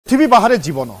पृथ्वी बाहर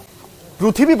जीवन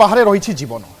पृथ्वी बाहर रही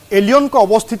जीवन एलियन को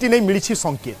अवस्थिति नहीं मिली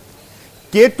संकेत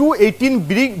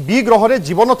K2-18b ग्रह रे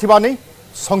जीवन थिबा नहीं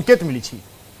संकेत मिली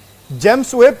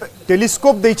जेम्स वेब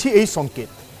टेलीस्कोप देछि एही संकेत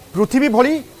पृथ्वी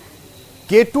भली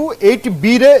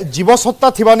K2-18b रे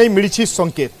जीवसत्ता थिबा नहीं मिली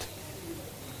संकेत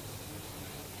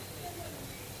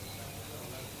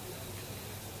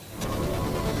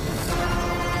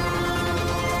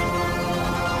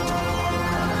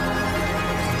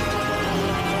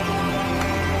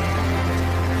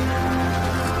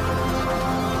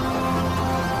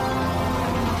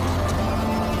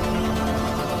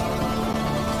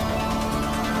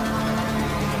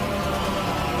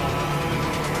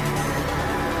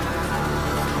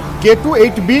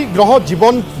K2-18b ग्रह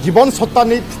जीवन सत्ता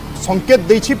नहीं संकेत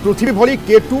देछि पृथ्वी भली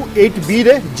K2-18b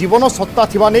रे जीवन सत्ता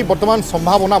थिबा नहीं वर्तमान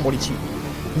संभावना बढ़ी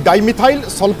डाइमिथाइल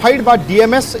सल्फाइड बा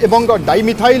DMS एवं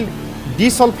डाइमिथाइल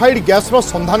डिसल्फाइड गैस रो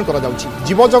संधान करा जाउछि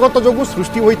जीव जगत जोगु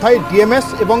सृष्टि होई थाए DMS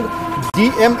एवं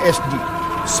DMSD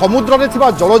समुद्र रे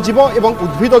थिबा जलजीव एवं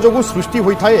उद्भिद जोगु सृष्टि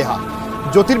होई थाए एहा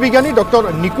ज्योतिर्विज्ञानी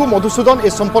डॉक्टर निकू मधुसूदन ए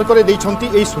संपर्क रे दैछंती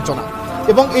एई सूचना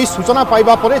एवं यही सूचना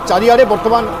पाइबा परे चारिआडे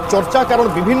वर्तमान चर्चा कारण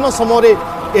विभिन्न समय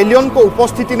एलियन को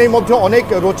उपस्थिति नहीं मध्य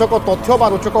अनेक रोचक तथ्य बा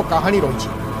रोचक कहानी रही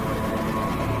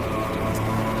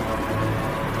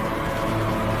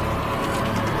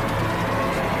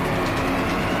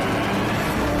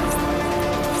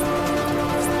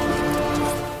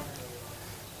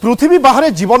पृथ्वी बाहर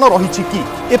जीवन रही कि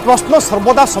ए प्रश्न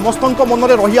सर्वदा समस्त मन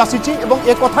में रही आसी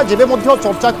एक कथा जेबे मध्य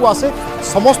चर्चा को आसे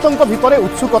समस्त भितर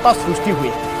उत्सुकता सृष्टि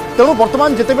हुए तेणु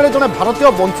बर्तमान जितेबले जने भारतीय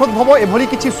वंशोद्भव एभली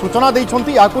किछि सूचना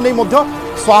दैछंती याकु नै मध्य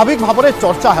स्वाभाविक भाव में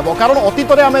चर्चा हेबो कारण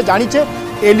अतीत रे आमे जानिचे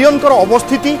एलियन कर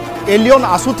अवस्थिति एलियन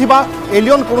आसुथिबा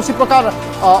एलियन कोनोसी प्रकार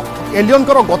एलियन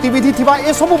कर गतिविधि थिबा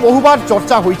ए सब बहुबार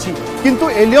चर्चा होईछि किंतु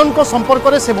एलियन को संपर्क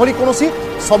रे से भली कोनोसी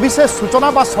सविशेष सूचना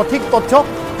बा सठिक तथ्य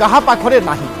कहा पाखरे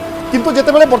नाही किंतु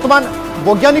जितेबले वर्तमान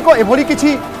वैज्ञानिक एभली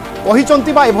किछि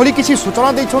कहिसंती बा एभली किछि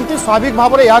सूचना दैछंती स्वाभाविक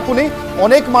भाव में याकु नै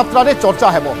अनेक मात्रा रे चर्चा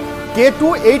हेबो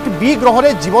K2-18b ग्रह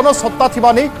रे जीवन सत्ता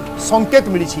थिबा नै संकेत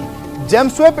मिली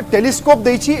जेम्स वेब टेलीस्कोप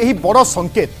देछि एही बड़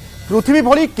संकेत पृथ्वी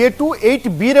भली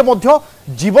K2-18b रे मध्य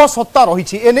जीव सत्ता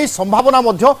रही एने संभावना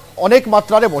मध्य अनेक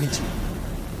मात्रा रे बढ़ी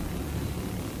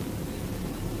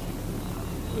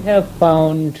We have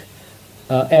found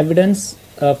evidence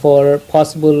for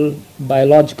possible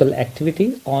biological activity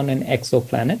on an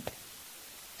exoplanet.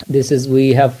 This is,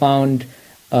 we have found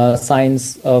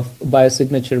signs of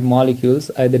biosignature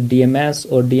molecules, either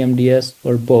DMS or DMDS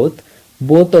or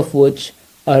both of which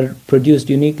are produced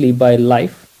uniquely by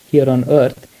life here on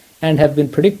Earth and have been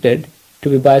predicted to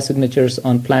be biosignatures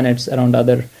on planets around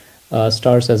other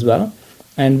stars as well.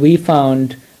 And we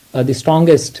found the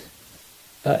strongest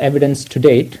evidence to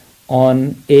date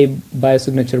on a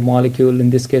biosignature molecule, in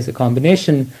this case a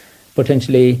combination,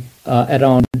 potentially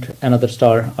around another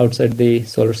star outside the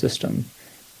solar system.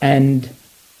 And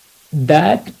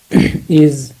that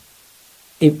is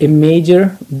a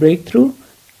major breakthrough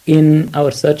in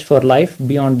our search for life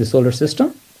beyond the solar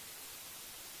system.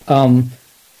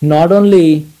 Not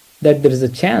only that there is a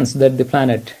chance that the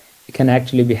planet can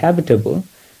actually be habitable,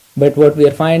 but what we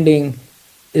are finding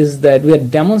is that we are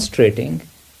demonstrating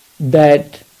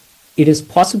that it is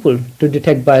possible to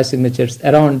detect biosignatures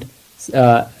around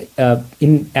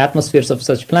in atmospheres of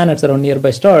such planets around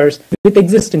nearby stars with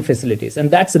existing facilities,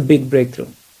 and that's a big breakthrough.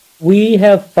 We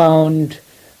have found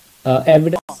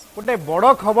evidence. गोटे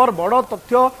बड़ खबर बड़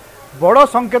तथ्य बड़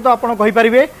संकेत आपण कहि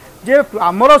परिबे जे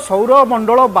आमर सौर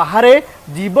मंडल बाहर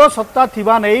जीव सत्ता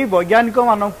थिबा नै वैज्ञानिक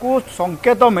मानकु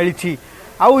संकेत मिली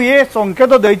आउ ये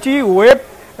संकेत दैछि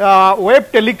वेब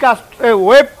टेलीकास्ट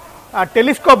वेब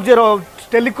टेलीस्कोप जे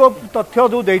टेलीस्कोप तथ्य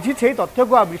जो दैछि से तथ्य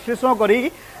को विश्लेषण करी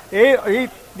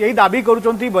यही दाबी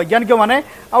करुचंती वैज्ञानिक माने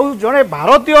आउ जने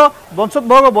भारतीय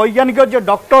वंशोद्भव वैज्ञानिक जे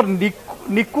डॉक्टर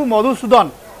निकू मधुसूदन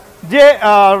जे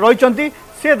रही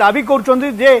से दाबी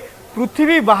करुचंती जे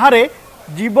पृथ्वी बाहर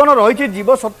जीवन रही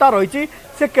जीव सत्ता रही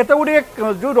से केते गुडी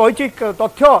जो रही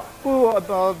तथ्य को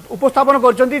उपस्थापन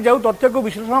करचंती जो तथ्य को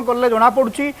विश्लेषण करले जना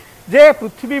पड़ुची जे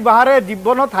पृथ्वी बाहर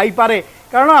जीवन थाई पारे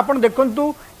कारण आपण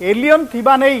देखंतु एलियन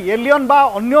थिबा नै एलियन बा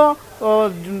अन्य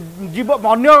जीव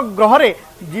अन्य ग्रह रे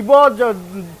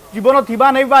जीवन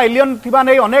थिबा नै बा एलियन थिबा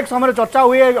नै अनेक समय चर्चा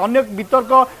हुए अनेक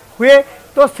वितर्क हुए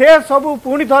तो से सब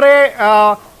पुणी थरे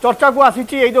चर्चा को आसी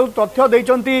जो तथ्य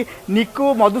देइचंती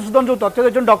निकू मधुसूदन जो तथ्य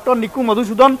देइचन डॉक्टर निकू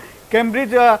मधुसूदन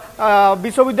कैम्ब्रिज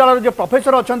विश्वविद्यालय जो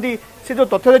प्रोफेसर अच्छी से जो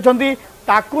तथ्य देइचंती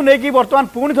ताकू नै कि वर्तमान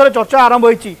पुणी थरे चर्चा आरंभ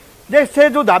होईची जे से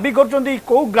जो दाबी करचंती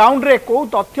को ग्राउंड रे को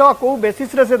तथ्य को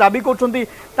बेसिस रे से दाबी करचंती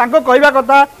तांको कहबा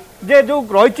कथा जे जो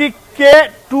रही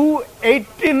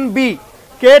K2-18b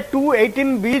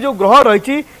K2-18b जो ग्रह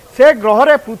रही से ग्रह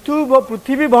रे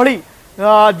पृथ्वी भली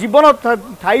जीवन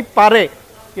थाई पारे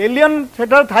एलियन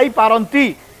सेटर थाई पारंती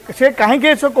से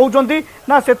कहीं से कहते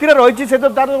ना से रही से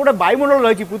तार गोटे वायुमंडल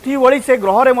रही पृथ्वी भली से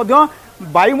ग्रह रे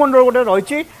वायुमंडल गोटे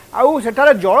रही आउ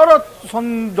सेठारे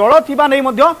जल थिबा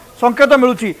नहीं संकेत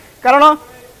मिलूची कारण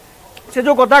से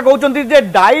जो कथा कहते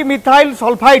di methyl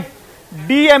sulphide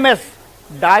DMS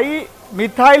di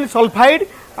methyl sulphide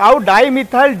आउ डाई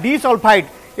मिथाइल डी सल्फाइड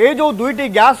ये जो दुईटी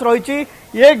गैस रही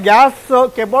ये गैस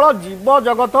केवल जीव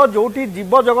जगत जोटी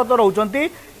जीव जगत रोचंती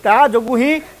ता जोगु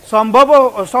ही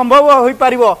संभव हो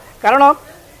पारिबो कारण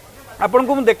आपन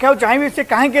को देखा चाहिए से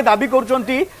कहीं दाबी करुँच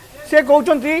से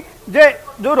कहते जे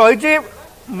जो रही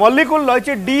मॉलिक्यूल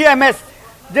रही DMS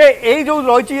जे यही जो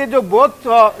रही ये जो बोथ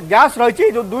गैस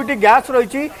रही जो दुईटी गैस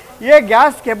रही ये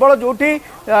गैस केवल जोटी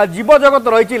जीव जगत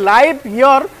रही लाइफ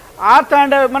हियर अर्थ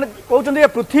एंड माने कहते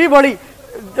पृथ्वी भली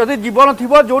जदि जीवन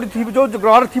थी जो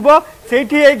ग्रह थी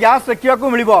से गैस देखा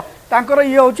मिल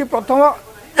ये हूँ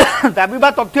प्रथम दाबी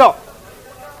तथ्य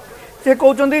से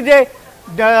कहते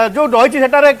जो रही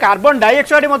सेटारे कार्बन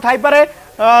डाइऑक्साइड थाईपे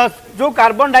जो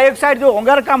कार्बन डाइऑक्साइड जो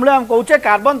अंगारकाम्ल हम कहे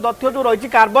कार्बन तथ्य जो रही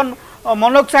कार्बन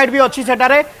मोनोक्साइड भी अच्छी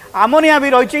सेटारे आमोनिया भी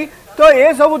रही तो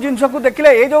ये सब जिनस को देखले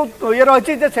ये जो ये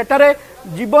रही सेटारे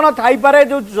जीवन थाईपे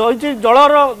जो रही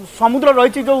जलर समुद्र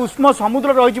रही जो उष्म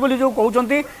समुद्र रही जो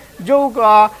कहते जो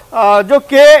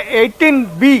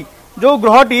K18b जो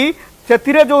ग्रहटी से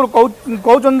जो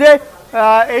कहते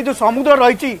ये जो समुद्र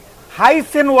रही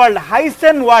हाइसेन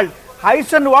वर्ल्ड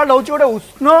हूँ गोटे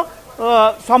उष्ण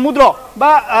समुद्र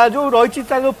बा जो रही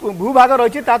जो भूभाग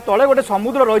रही तले गोटे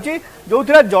समुद्र रही जो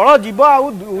जल जीव आ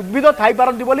उद्भिद थी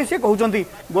पारती बोली से कहते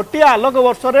गोटे आलोक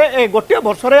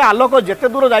वर्ष आलोक जिते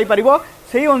दूर जापर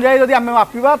से अनुसार जब आम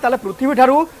मापिबा ताले पृथ्वी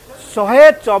ठारू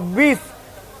 124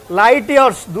 लाइट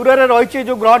इयर्स दूर रही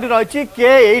जो ग्रहटी रही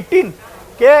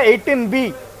K18b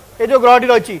ये जो ग्रहटी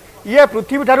रही ये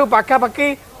पृथ्वी ठारू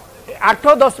पाखापाखि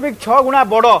 8.6 गुणा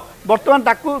बड़ बर्तमान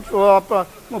ताकू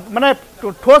माने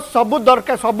ठोस सबूत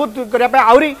दरकार सबूत करने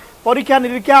आहरी परीक्षा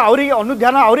निरीक्षा आहरी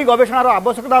अनुध्यान आहरी गवेषणार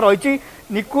आवश्यकता रही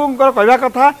निकुंकर कहवा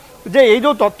कथा जे ये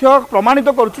जो तथ्य प्रमाणित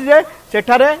करुच्चे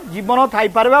सेठारे जीवन थाई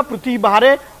पारे पृथ्वी बाहर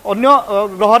अन्य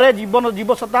ग्रह जीवन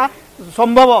जीवसत्ता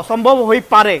संभव हो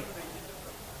पारे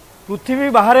पृथ्वी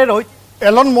बाहर रही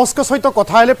एलन मस्क सहित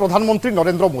कथा हेले प्रधानमंत्री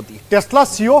Narendra Modi Tesla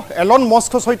CEO Elon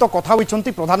Musk सहित कथा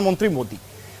होइछंती प्रधानमंत्री मोदी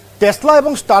टेस्ला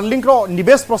एवं स्टारलिंक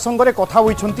निवेश प्रसंग में कथा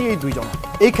होइछंती ए दुई जन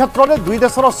ए क्षेत्र में दुई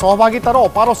देशर सहभागितार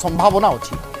अपार संभावना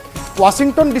अछि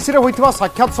वाशिंगटन डीसी रे होइथिबा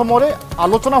साक्षात समय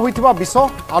आलोचना होइथिबा विषय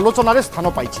आलोचना रे स्थान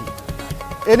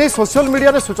पाइछि एने सोशल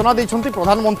मीडिया रे सूचना दैछंती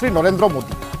प्रधानमंत्री नरेंद्र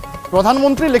मोदी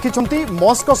प्रधानमंत्री लिखिछंती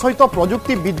मस्क सहित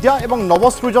प्रजुक्ति विद्या एवं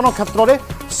नवसृजन क्षेत्र में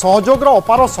सहयोगर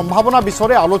अपार संभावना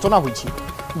विषय आलोचना होइछि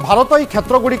भारत ए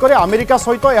क्षेत्रगुड़िक अमेरिका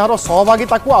सहित यार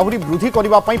सहभागिता को आहरी वृद्धि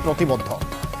करने प्रतिबद्ध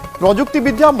प्रजुक्ति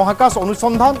विद्या महाकाश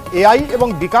अनुसंधान एआई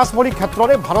एवं विकास भली क्षेत्र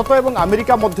में भारत एवं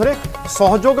अमेरिका मध्य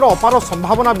सहयोगर अपार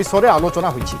संभावना विषय आलोचना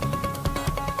होइछि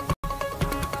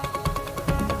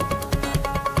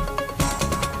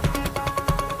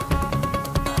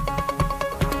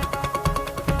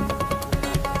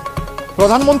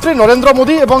प्रधानमंत्री नरेंद्र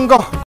मोदी एवं